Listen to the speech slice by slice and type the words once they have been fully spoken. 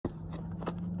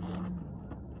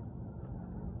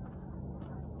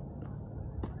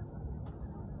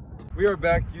We are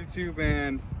back, YouTube,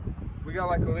 and we got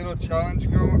like a little challenge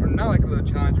going, or not like a little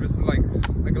challenge, but it's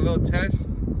like a little test.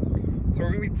 So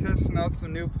we're gonna be testing out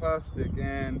some new plastic,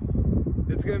 and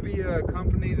it's gonna be a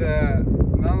company that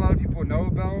not a lot of people know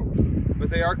about,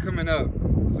 but they are coming up.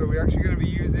 So we're actually gonna be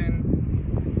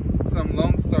using some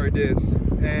Lonestar discs,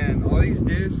 and all these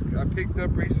discs I picked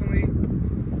up recently,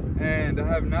 and I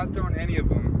have not thrown any of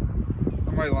them.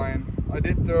 I'm right lying. I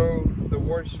did throw the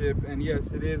Warship, and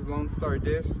yes, it is Lonestar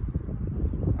disc.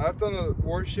 I've thrown the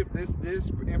Warship. This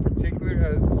disc in particular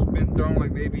has been thrown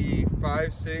like maybe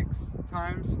 5-6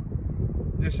 times,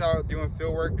 just out doing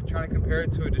field work, trying to compare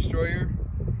it to a destroyer.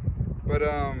 But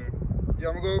yeah, I'm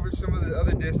gonna go over some of the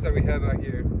other discs that we have out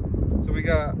here. So we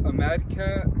got a Mad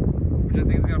Cat, which I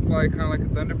think is gonna fly kind of like a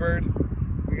Thunderbird.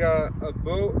 We got a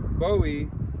Bowie,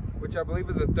 which I believe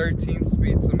is a 13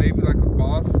 speed, so maybe like a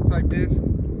Boss type disc.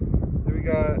 Then we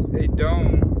got a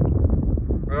dome,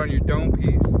 right on your dome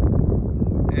piece.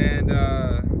 And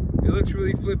it looks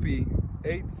really flippy.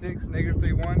 8.6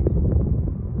 -3.1.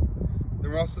 Then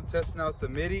we're also testing out the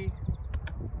MIDI,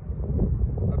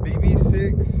 a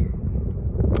BB6,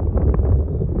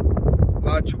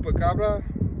 La Chupacabra,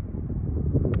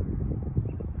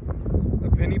 a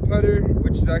penny putter,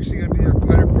 which is actually going to be our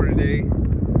putter for today,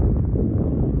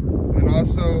 and then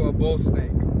also a bull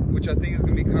snake, which I think is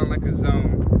going to be kind of like a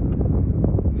zone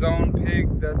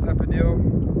pig, that type of deal.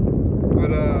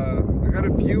 But I got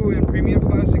a few in premium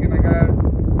plastic, and I got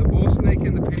the bull snake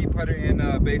and the penny putter in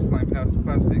baseline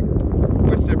plastic,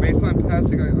 which their baseline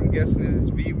plastic I'm guessing is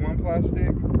V1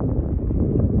 plastic.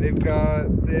 They've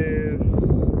got this,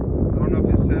 I don't know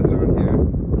if it says it on here,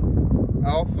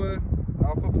 alpha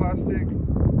plastic.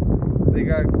 They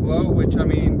got glow, which I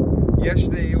mean,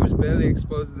 yesterday it was barely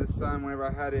exposed to the sun whenever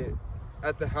I had it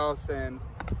at the house, and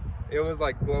it was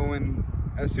like glowing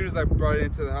as soon as I brought it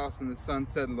into the house and the sun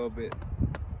set a little bit.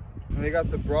 And they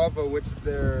got the Bravo, which is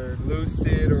their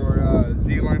Lucid or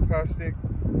Z-line plastic.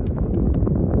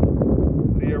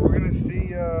 So yeah, we're gonna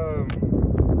see how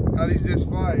these discs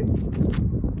fly.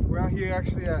 We're out here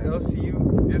actually at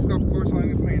LCU disc golf course. I'm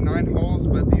only playing 9 holes,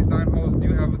 but these 9 holes do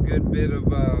have a good bit of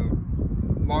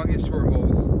long and short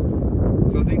holes.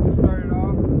 So I think to start it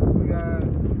off, we got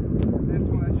this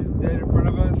one that's just dead in front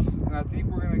of us, and I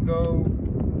think we're gonna go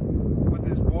with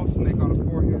this bull snake on the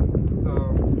forehand.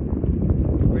 So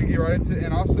we get right into it.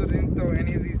 And also didn't throw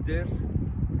any of these discs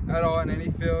at all in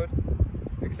any field,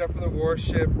 except for the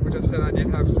Warship, which I said I did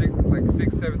have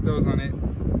 6-7 throws on it,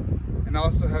 and I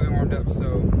also haven't warmed up,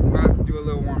 so we might have to do a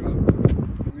little warm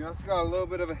up. We also got a little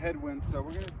bit of a headwind, so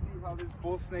we're gonna see how this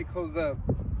bull snake holds up.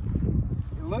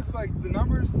 It looks like the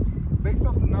numbers, based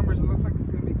off the numbers, it looks like it's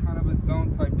gonna be kind of a zone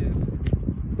type disc.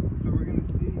 So we're gonna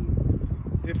see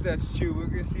if that's true. We're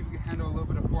gonna see if we can handle a little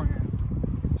bit of forehand.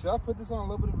 Should I put this on a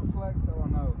little bit of a flex? I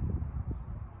don't know.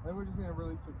 Maybe we're just gonna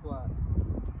release it flat.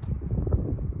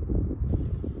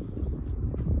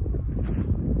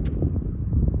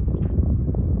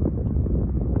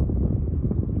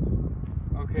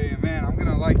 Okay, man, I'm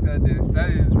gonna like that disc. That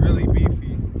is really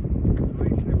beefy.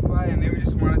 Release it flat, and then we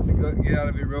just wanted to get out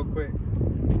of it real quick.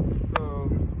 So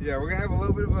yeah, we're gonna have a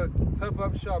little bit of a tough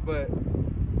upshot, but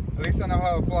at least I know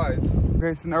how it flies.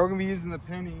 Okay, so now we're gonna be using the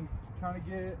penny, trying to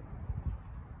get.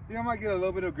 I think I might get a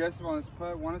little bit aggressive on this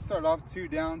putt. Want to start off 2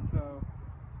 down, so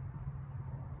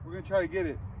we're gonna try to get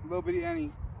it. A little bitty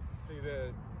ante. See,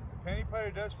 the penny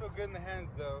putter does feel good in the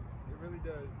hands, though. It really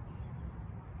does.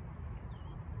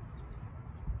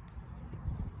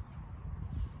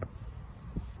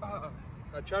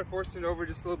 I tried forcing it over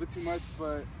just a little bit too much,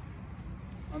 but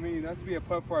I mean, that's to be a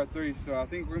putt for our 3, so I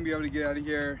think we're gonna be able to get out of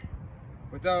here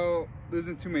without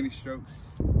losing too many strokes.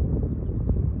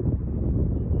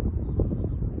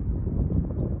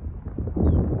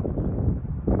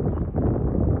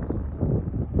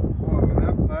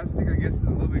 Plastic, I guess, is a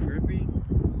little bit grippy,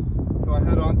 so I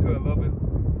held on to it a little bit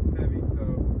heavy, so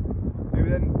maybe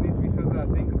that needs to be something I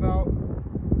think about.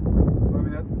 But, I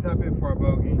mean, that's the tap in for our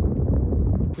bogey.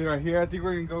 So right here, I think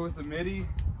we're gonna go with the MIDI.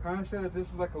 Kind of said that this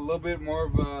is like a little bit more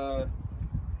of a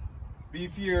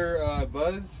beefier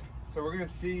buzz, so we're gonna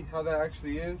see how that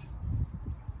actually is.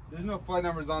 There's no flight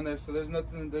numbers on there, so there's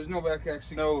no way I can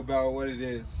actually know about what it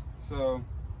is. So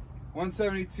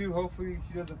 172, hopefully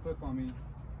she doesn't flip on me.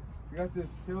 We got this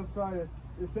hillside,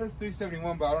 it says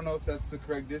 371, but I don't know if that's the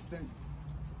correct distance.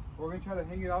 We're gonna try to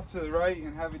hang it off to the right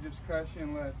and have it just crash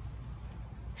in left.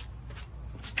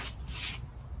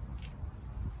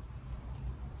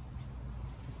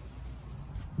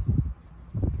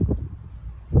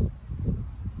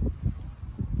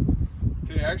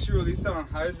 Okay, I actually released that on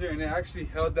hyzer, and it actually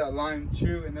held that line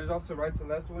true, and there's also right to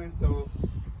left wind, so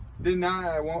did not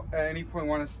at any point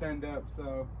want to stand up.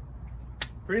 So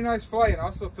pretty nice flight, and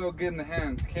also felt good in the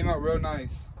hands. Came out real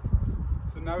nice.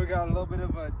 So now we got a little bit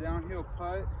of a downhill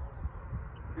putt.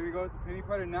 Gonna go with the penny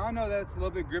putter. Now I know that it's a little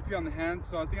bit grippy on the hands,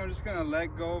 so I think I'm just gonna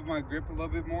let go of my grip a little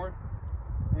bit more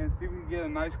and see if we can get a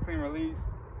nice clean release.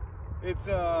 It's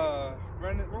we're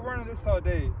running this all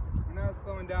day. We're not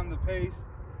slowing down the pace.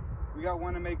 We got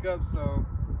one to make up, so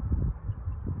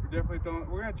we're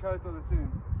gonna try to throw this in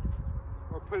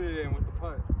or put it in with the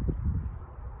putt.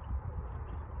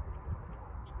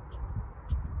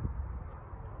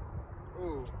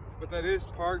 Ooh, but that is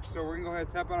parked, so we're gonna go ahead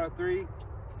and tap out our 3.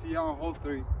 See y'all on hole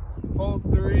 3. Hole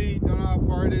 3, don't know how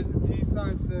far it is. The T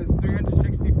sign says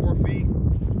 364 feet.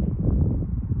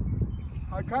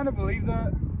 I kind of believe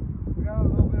that. We got a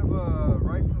little bit of a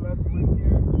right to left wind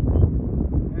here.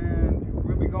 And we're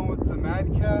going to be going with the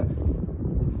Mad Cat.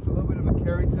 A little bit of a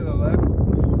carry to the left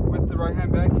with the right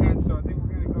hand backhand. So I think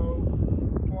we're going to go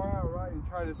far out right and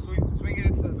try to swing it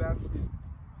into the basket.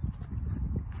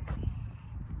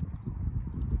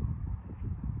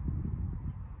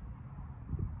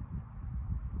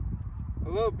 A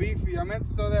little beefy. I meant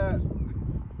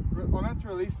to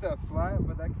release that flat,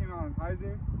 but that came out on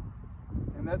hyzer,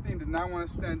 and that thing did not want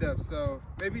to stand up. So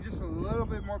maybe just a little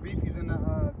bit more beefy than the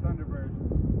Thunderbird.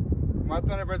 My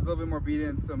Thunderbird's a little bit more beat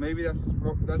in, so maybe that's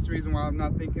the reason why I'm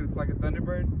not thinking it's like a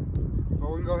Thunderbird. But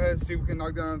we're gonna go ahead and see if we can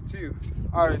knock down on 2.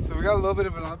 All right, so we got a little bit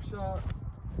of an upshot,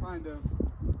 kind of.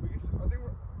 So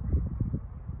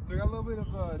we got a little bit of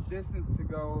a distance to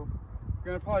go. We're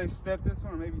gonna probably step this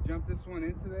one or maybe jump this one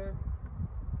into there.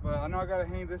 But I know I gotta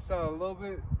hang this out a little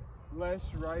bit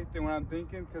less right than what I'm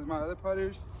thinking, because my other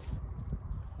putters,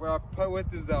 where I putt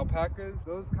with is the alpacas,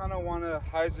 those kind of want to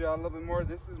hyzer out a little bit more.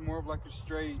 This is more of like a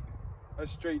straight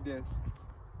disc.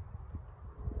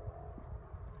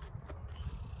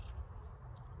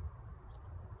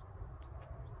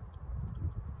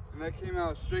 And that came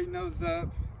out straight nose up,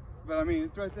 but I mean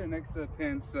it's right there next to the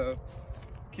pin, so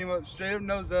came up straight up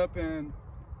nose up, and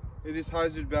it just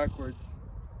hyzered backwards.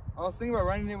 I was thinking about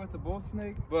running it with the bull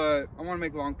snake, but I want to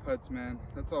make long putts, man.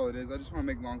 That's all it is. I just want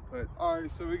to make long putts. All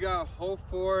right, so we got hole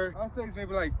 4. I'll say it's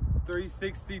maybe like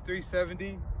 360,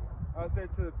 370 out there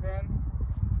to the pin.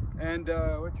 And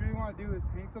what you really want to do is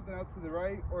hang something out to the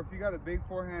right, or if you got a big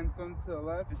forehand, something to the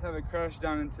left, just have it crash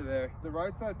down into there. The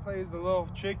right side play is a little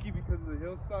tricky because of the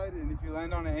hillside, and if you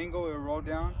land on an angle, it'll roll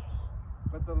down.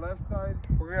 But the left side,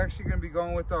 we're actually going to be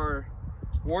going with our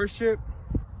Warship.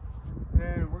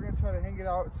 And we're gonna try to hang it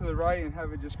out to the right and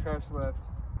have it just crash left.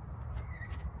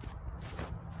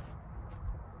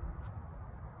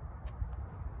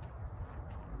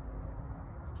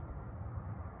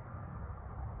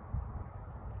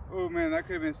 Oh man, that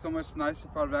could have been so much nicer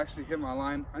if I'd have actually hit my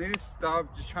line. I need to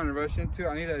stop just trying to rush into it.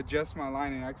 I need to adjust my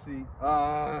line and actually,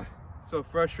 it's so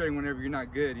frustrating whenever you're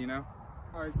not good, you know?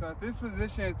 All right, so at this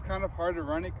position, it's kind of hard to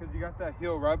run it because you got that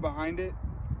hill right behind it.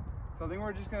 So I think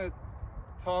we're just gonna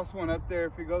toss one up there.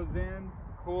 If it goes in,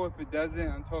 cool. If it doesn't,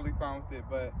 I'm totally fine with it,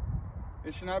 but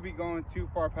it should not be going too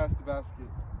far past the basket.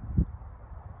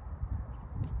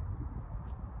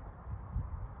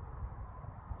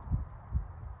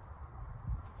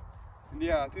 And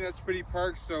yeah, I think that's pretty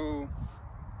parked, so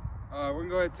we're gonna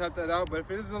go ahead and tap that out. But if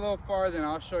it is a little far, then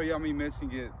I'll show y'all me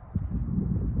missing it.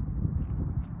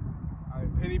 All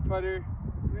right, penny putter,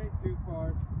 it ain't too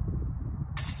far.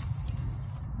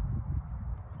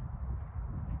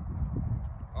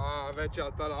 I bet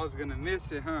y'all thought I was gonna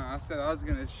miss it, huh? I said I was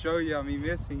gonna show y'all me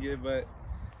missing it, but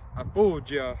I fooled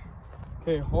y'all.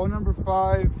 Okay, hole number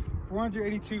 5,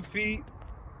 482 feet.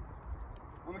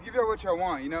 I'm gonna give y'all what y'all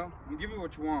want, you know? I'm gonna give you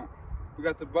what you want. We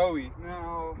got the Bowie.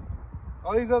 Now,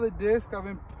 all these other discs, I've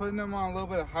been putting them on a little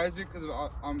bit of hyzer because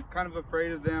I'm kind of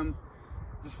afraid of them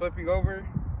just flipping over.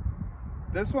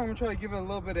 This one, I'm gonna try to give it a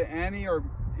little bit of ante or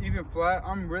even flat.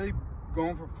 I'm really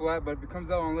going for flat, but if it comes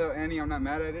out on a little ante, I'm not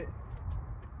mad at it.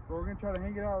 But we're gonna try to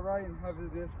hang it out right and have the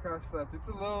disc crash left. It's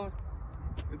a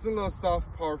little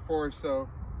soft par 4, so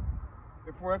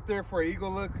if we're up there for an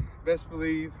eagle look, best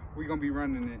believe we're gonna be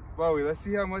running it. Bowie, let's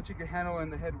see how much it can handle in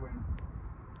the headwind.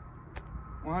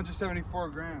 174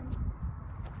 grams.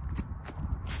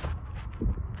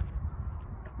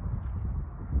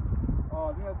 Oh,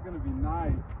 I think that's gonna be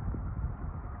nice.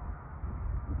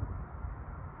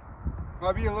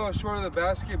 Might be a little short of the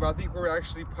basket, but I think we're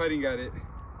actually putting at it.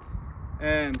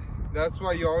 And that's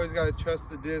why you always gotta trust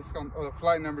the disc or the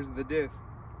flight numbers of the disc.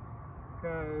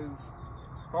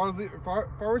 Because if I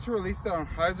were to release that on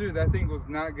hyzer, that thing was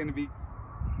not gonna be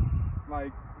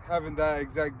like having that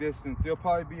exact distance. It'll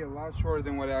probably be a lot shorter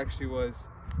than what it actually was.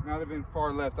 Might have been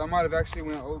far left. I might have actually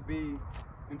went OB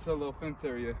into a little fence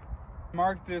area.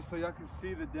 Mark this so y'all can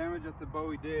see the damage that the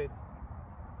Bowie did.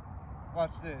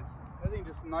 Watch this. That thing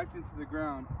just knifed into the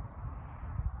ground.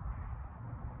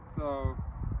 So,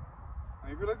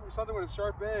 if you're looking for something with a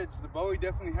sharp edge, the Bowie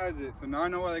definitely has it. So now I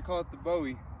know why they call it the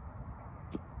Bowie.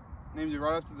 Named it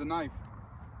right after the knife.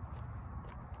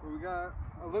 But we got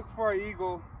a look for our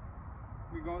eagle.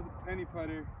 We go with the penny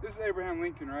putter. This is Abraham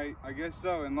Lincoln, right? I guess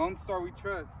so. And Lonestar we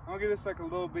trust. I'm gonna give this like a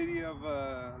little bit of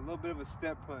a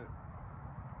step putt.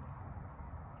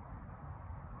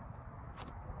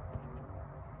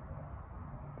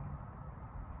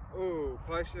 Oh,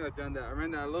 probably shouldn't have done that. I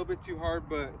ran that a little bit too hard,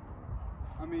 but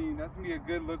I mean, that's gonna be a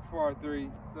good look for our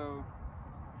 3. So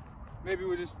maybe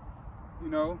we'll just, you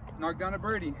know, knock down a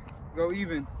birdie, go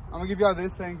even. I'm gonna give y'all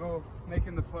this angle,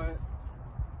 making the putt,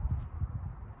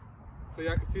 so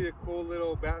y'all can see the cool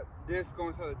little disc going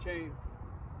inside the chain.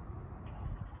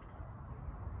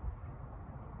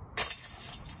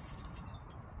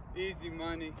 Easy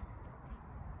money.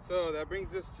 So that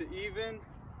brings us to even.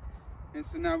 And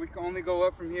so now we can only go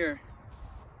up from here,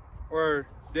 or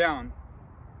down.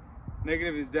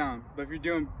 Negative is down. But if you're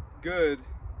doing good,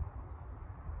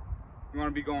 you want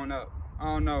to be going up. I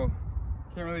don't know.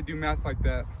 Can't really do math like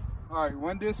that. All right,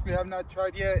 one disc we have not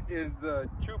tried yet is the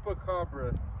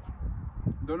Chupacabra.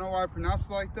 Don't know why I pronounce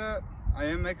it like that. I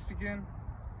am Mexican.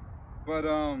 But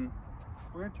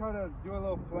we're gonna try to do a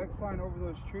little flex line over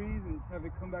those trees and have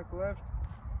it come back left.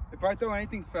 If I throw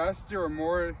anything faster or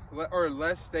more or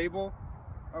less stable,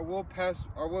 I will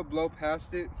blow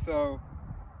past it. So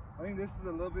I think this is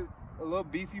a little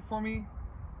beefy for me.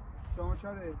 So I'm gonna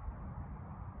try to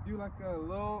do like a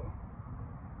little,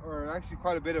 or actually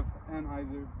quite a bit of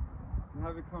anhyzer, and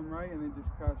have it come right and then just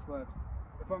crash left.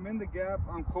 If I'm in the gap,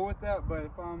 I'm cool with that. But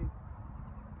if I'm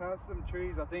past some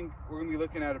trees, I think we're gonna be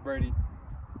looking at a birdie.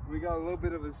 We got a little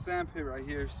bit of a sand pit right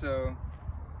here, so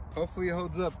hopefully it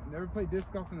holds up. Never played disc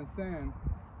golf in the sand.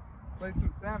 Played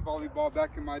some sand volleyball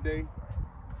back in my day.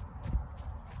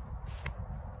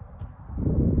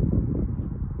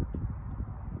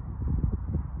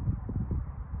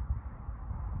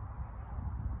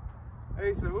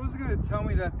 Hey, so who's gonna tell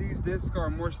me that these discs are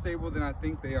more stable than I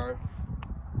think they are?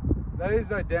 That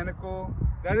is identical.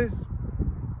 That is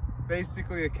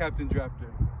basically a Captain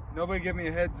Drafter. Nobody give me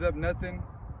a heads up, nothing.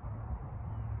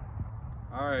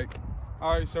 All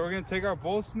right, so we're gonna take our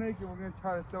bull snake and we're gonna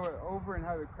try to throw it over and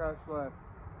have it crash left.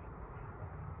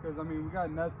 Because I mean, we got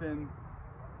nothing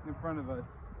in front of us.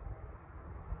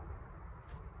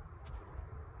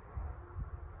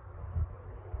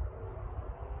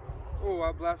 Oh,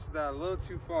 I blasted that a little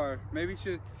too far. Maybe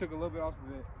should have took a little bit off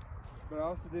of it. But I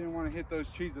also didn't want to hit those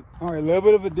trees. All right, a little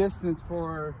bit of a distance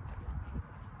for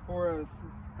us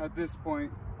at this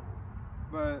point.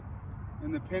 But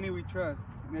in the penny we trust,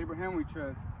 in Abraham we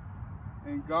trust,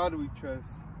 in God we trust,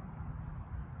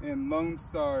 in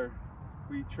Lonestar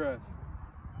we trust.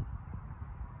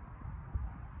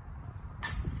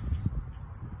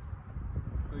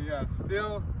 So yeah,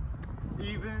 still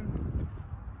even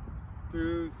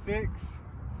through 6.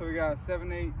 So we got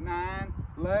 7, 8, 9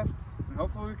 left. And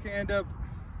hopefully we can end up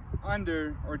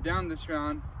under or down this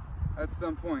round at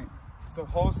some point. So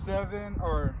hole 7,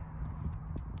 or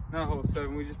not hole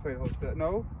 7, we just played hole 7.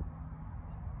 No,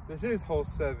 this is hole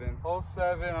 7. Hole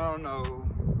 7, I don't know,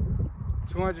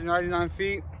 299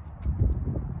 feet.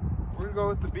 We're gonna go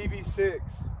with the BB6.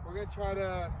 We're gonna try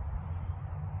to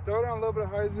throw down a little bit of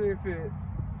hyzer if it,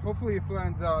 hopefully it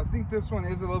flattens out. I think this one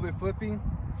is a little bit flippy,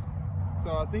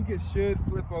 so I think it should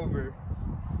flip over.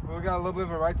 But we got a little bit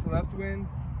of a right to left wind,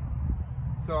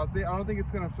 so I don't think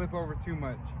it's gonna flip over too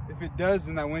much. If it does,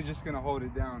 then that wind's just gonna hold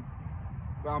it down.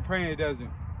 But I'm praying it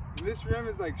doesn't. This rim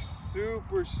is like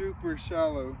super, super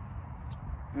shallow,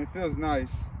 and it feels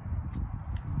nice.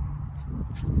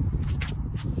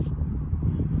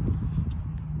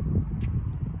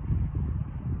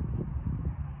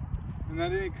 And that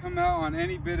didn't come out on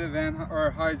any bit of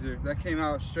hyzer. That came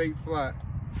out straight flat,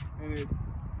 and it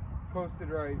posted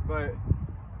right. But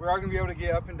we're all gonna be able to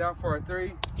get up and down for our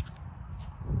 3.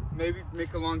 Maybe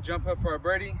make a long jump up for our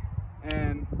birdie,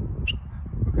 and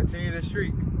we'll continue this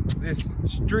streak.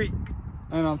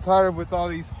 And I'm tired with all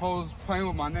these hoes playing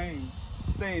with my name,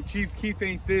 saying Chief Keef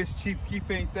ain't this, Chief Keef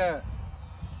ain't that.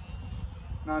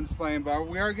 No, I'm just playing, but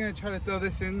we are gonna try to throw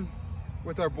this in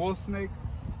with our bull snake.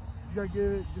 You gotta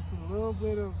give it just a little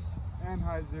bit of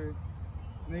anhyzer.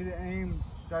 You need to aim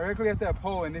directly at that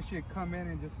pole, and it should come in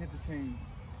and just hit the chain.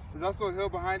 There's also a hill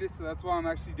behind it, so that's why I'm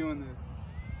actually doing this.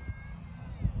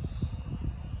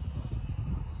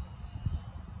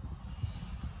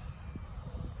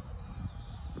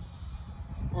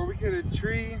 Or we could a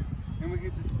tree, and we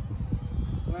could just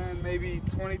land maybe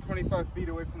 20-25 feet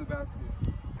away from the basket.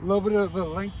 A little bit of a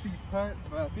lengthy putt,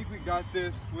 but I think we got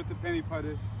this with the penny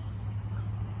putter.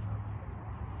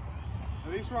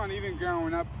 At least we're on even ground, we're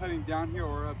not putting downhill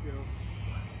or uphill.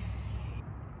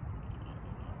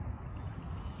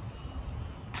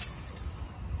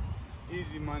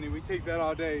 Easy money, we take that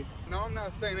all day. No, I'm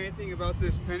not saying anything about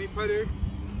this penny putter,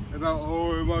 about,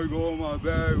 oh, it might go in my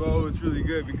bag, oh, it's really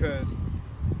good, because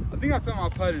I think I found my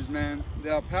putters, man.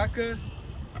 The alpaca,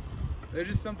 there's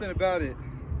just something about it.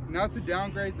 Not to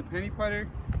downgrade the penny putter,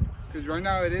 because right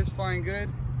now it is flying good.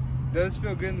 It does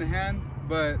feel good in the hand,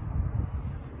 but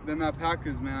them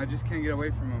alpacas, man, I just can't get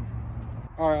away from them.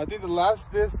 All right, I think the last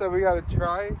disc that we gotta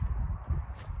try,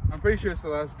 I'm pretty sure it's the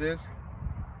last disc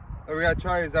that we gotta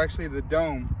try, is actually the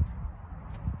dome.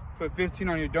 Put 15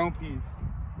 on your dome piece.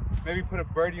 Maybe put a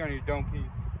birdie on your dome piece.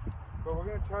 But we're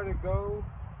gonna try to go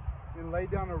and lay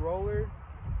down a roller.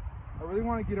 I really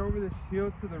wanna get over this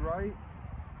hill to the right.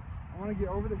 I wanna get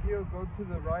over the hill, go to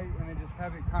the right, and then just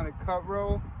have it kind of cut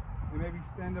roll, and maybe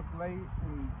stand up late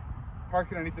and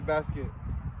park it underneath the basket.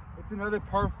 It's another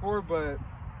par 4, but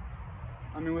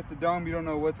I mean, with the dome, you don't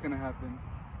know what's gonna happen.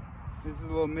 This is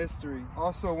a little mystery.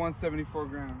 Also 174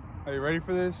 grams. Are you ready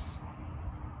for this?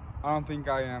 I don't think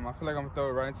I am. I feel like I'm gonna throw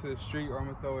it right into the street, or I'm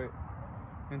gonna throw it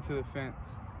into the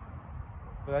fence.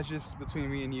 But that's just between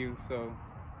me and you, so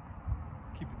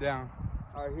keep it down.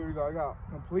 All right, here we go. I got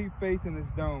complete faith in this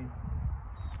dome.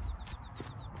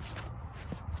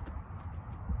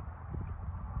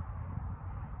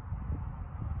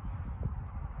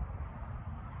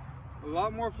 A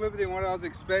lot more flippy than what I was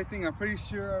expecting. I'm pretty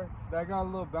sure that got a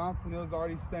little bounce and it was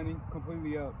already standing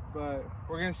completely up. But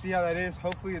we're gonna see how that is.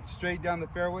 Hopefully it's straight down the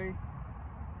fairway.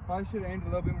 Probably should have aimed a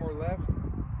little bit more left,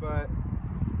 but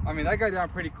I mean, that got down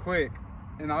pretty quick.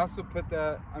 And I also put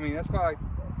that, I mean, that's probably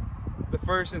the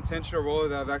first intentional roller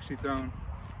that I've actually thrown.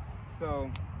 So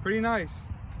pretty nice.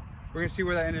 We're gonna see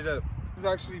where that ended up. This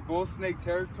is actually bull snake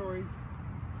territory.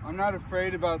 I'm not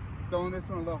afraid about throwing this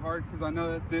one a little hard because I know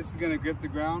that this is gonna grip the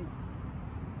ground.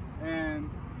 And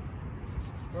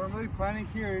what I'm really planning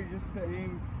here is just to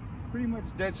aim pretty much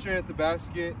dead straight at the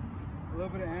basket. A little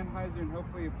bit of Anheuser, and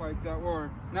hopefully it fights out. Or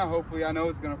not hopefully, I know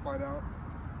it's gonna fight out.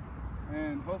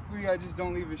 And hopefully I just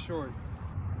don't leave it short.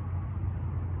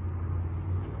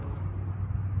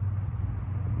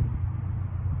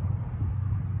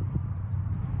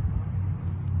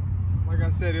 Like I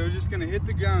said, it was just gonna hit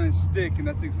the ground and stick, and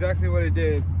that's exactly what it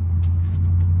did.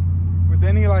 With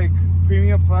any like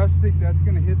premium plastic, that's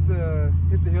gonna hit the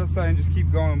hillside and just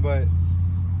keep going, but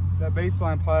that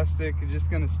baseline plastic is just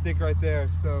gonna stick right there.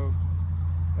 So,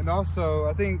 and also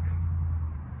I think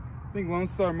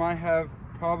Lonestar might have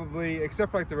probably,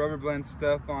 except for like the rubber blend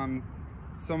stuff on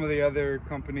some of the other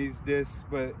companies' discs,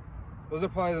 but those are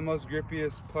probably the most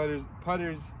grippiest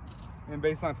putters and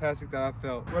baseline plastic that I've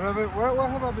felt. What have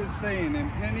I been saying? And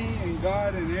Penny and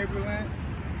God and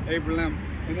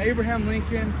Abraham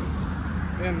Lincoln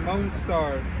and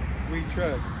Lonestar, we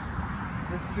trust.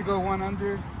 This is to go 1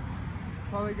 under.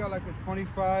 Probably got like a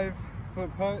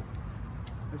 25-foot putt.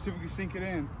 Let's see if we can sink it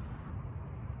in.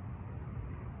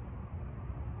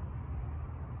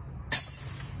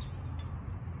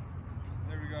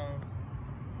 There we go.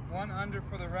 1 under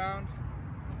for the round.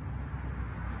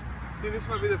 I think this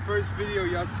might be the first video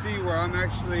y'all see where I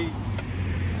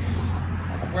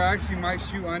actually might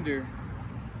shoot under.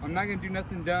 I'm not gonna do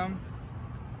nothing dumb.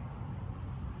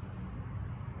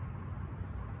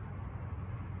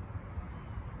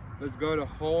 Let's go to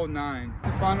hole 9.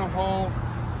 The final hole.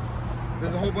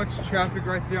 There's a whole bunch of traffic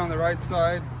right there on the right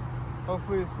side.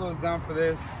 Hopefully it slows down for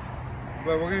this.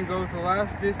 But we're gonna go with the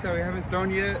last disc that we haven't thrown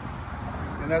yet,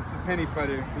 and that's the penny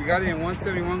putter. We got it in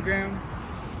 171 grams.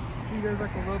 I think there's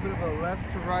like a little bit of a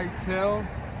left to right tail.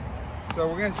 So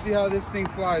we're gonna see how this thing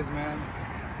flies, man.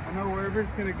 I know wherever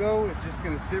it's gonna go, it's just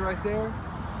gonna sit right there.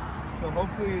 So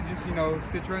hopefully it just, you know,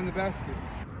 sits right in the basket.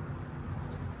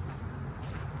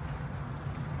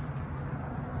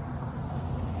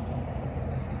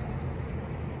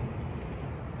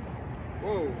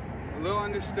 Whoa, a little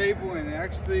unstable, and it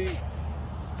actually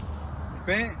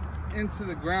bent into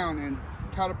the ground and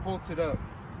catapulted up.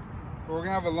 But we're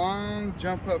gonna have a long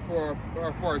jump up for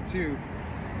our 2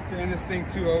 to end this thing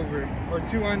 2 over, or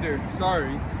 2 under,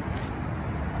 sorry.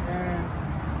 And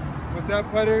with that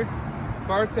putter, if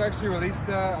I were to actually release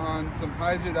that on some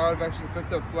hyzer, that would have actually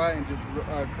flipped up flat and just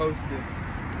coasted.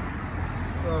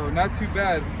 So not too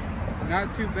bad,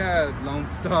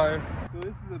 Lonestar. So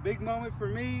this is a big moment for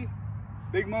me,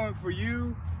 big moment for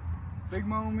you, big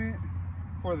moment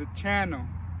for the channel.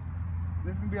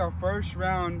 This is gonna be our first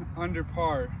round under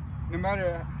par. No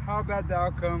matter how bad the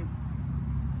outcome,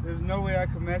 there's no way I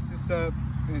could mess this up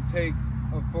and take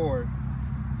a 4.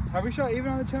 Have we shot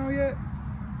even on the channel yet?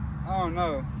 I don't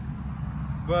know.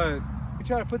 But we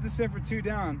try to put this in for 2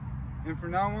 down. And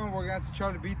from now on, we're gonna have to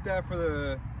try to beat that for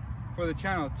the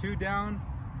channel. 2 down.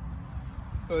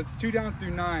 So it's 2 down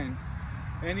through 9.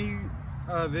 Any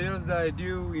videos that I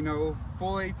do, you know,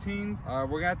 full 18s,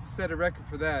 we're gonna have to set a record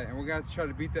for that, and we're gonna have to try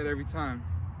to beat that every time.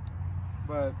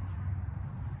 But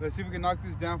let's see if we can knock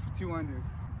this down for 2 under.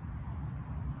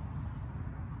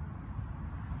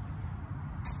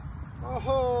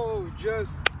 Oh,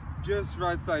 just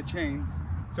right side chains.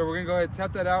 So we're gonna go ahead and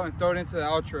tap that out and throw it into the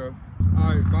outro.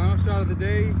 All right, final shot of the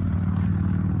day.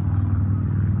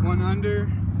 1 under.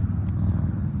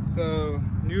 So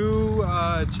new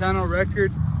channel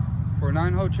record for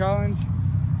 9-hole challenge.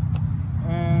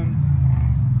 And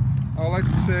I would like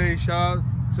to say shout out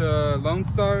to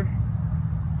Lonestar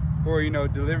for, you know,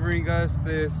 delivering us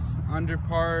this under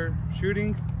par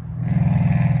shooting.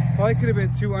 Probably could have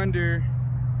been 2 under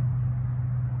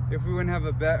if we wouldn't have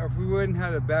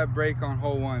had a bad break on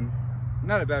hole 1.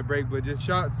 Not a bad break, but just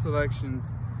shot selections.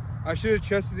 I should have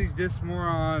trusted these discs more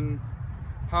on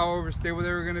how overstable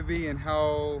they were going to be and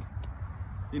how,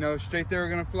 you know, straight they were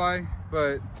going to fly.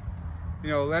 But, you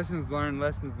know, lessons learned,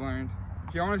 lessons learned.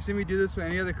 If y'all want to see me do this with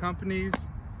any other companies,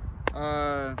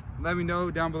 let me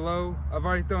know down below. I've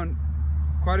already thrown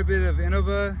quite a bit of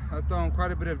Innova. I've thrown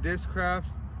quite a bit of Discraft.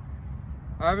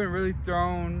 I haven't really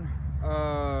thrown,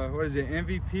 what is it,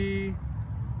 MVP.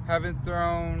 Haven't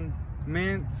thrown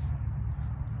Mint.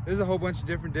 There's a whole bunch of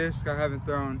different discs I haven't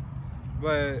thrown.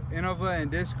 But Innova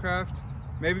and Discraft,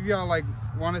 maybe if y'all like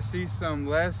want to see some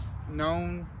less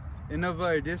known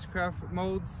Innova or Discraft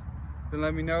molds, then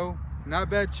let me know. Not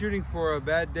bad shooting for a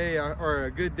bad day or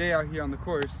a good day out here on the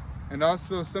course. And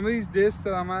also some of these discs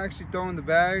that I might actually throw in the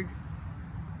bag,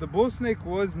 the bull snake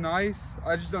was nice.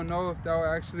 I just don't know if that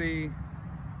will actually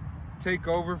take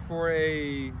over for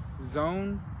a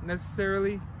zone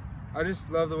necessarily. I just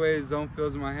love the way a zone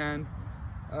feels in my hand.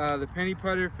 The penny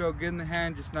putter felt good in the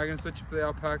hand, just not gonna switch it for the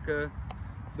alpaca.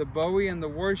 The Bowie and the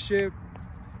Warship,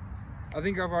 I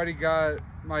think I've already got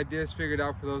my disc figured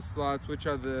out for those slots, which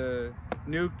are the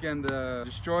Nuke and the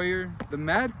Destroyer. The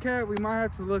Mad Cat, we might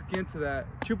have to look into that.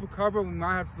 Chupacabra, we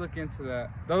might have to look into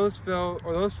that. Those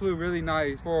flew really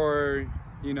nice for,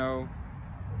 you know,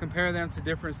 compare them to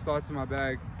different slots in my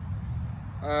bag.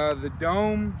 The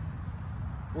Dome,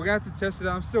 we're gonna have to test it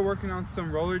out. I'm still working on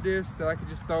some roller discs that I could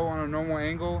just throw on a normal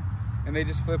angle and they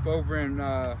just flip over and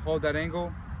hold that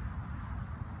angle.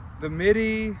 The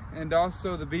MIDI and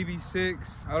also the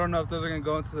BB6, I don't know if those are gonna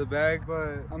go into the bag,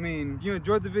 but I mean, if you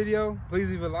enjoyed the video, please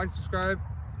leave a like, subscribe.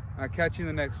 I'll catch you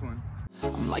in the next one.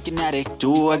 I'm like an addict,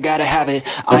 do I gotta have it.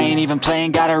 I ain't even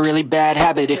playing, got a really bad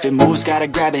habit. If it moves, gotta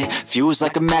grab it, fuse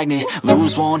like a magnet.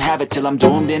 Lose, won't have it till I'm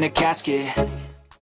doomed in a casket.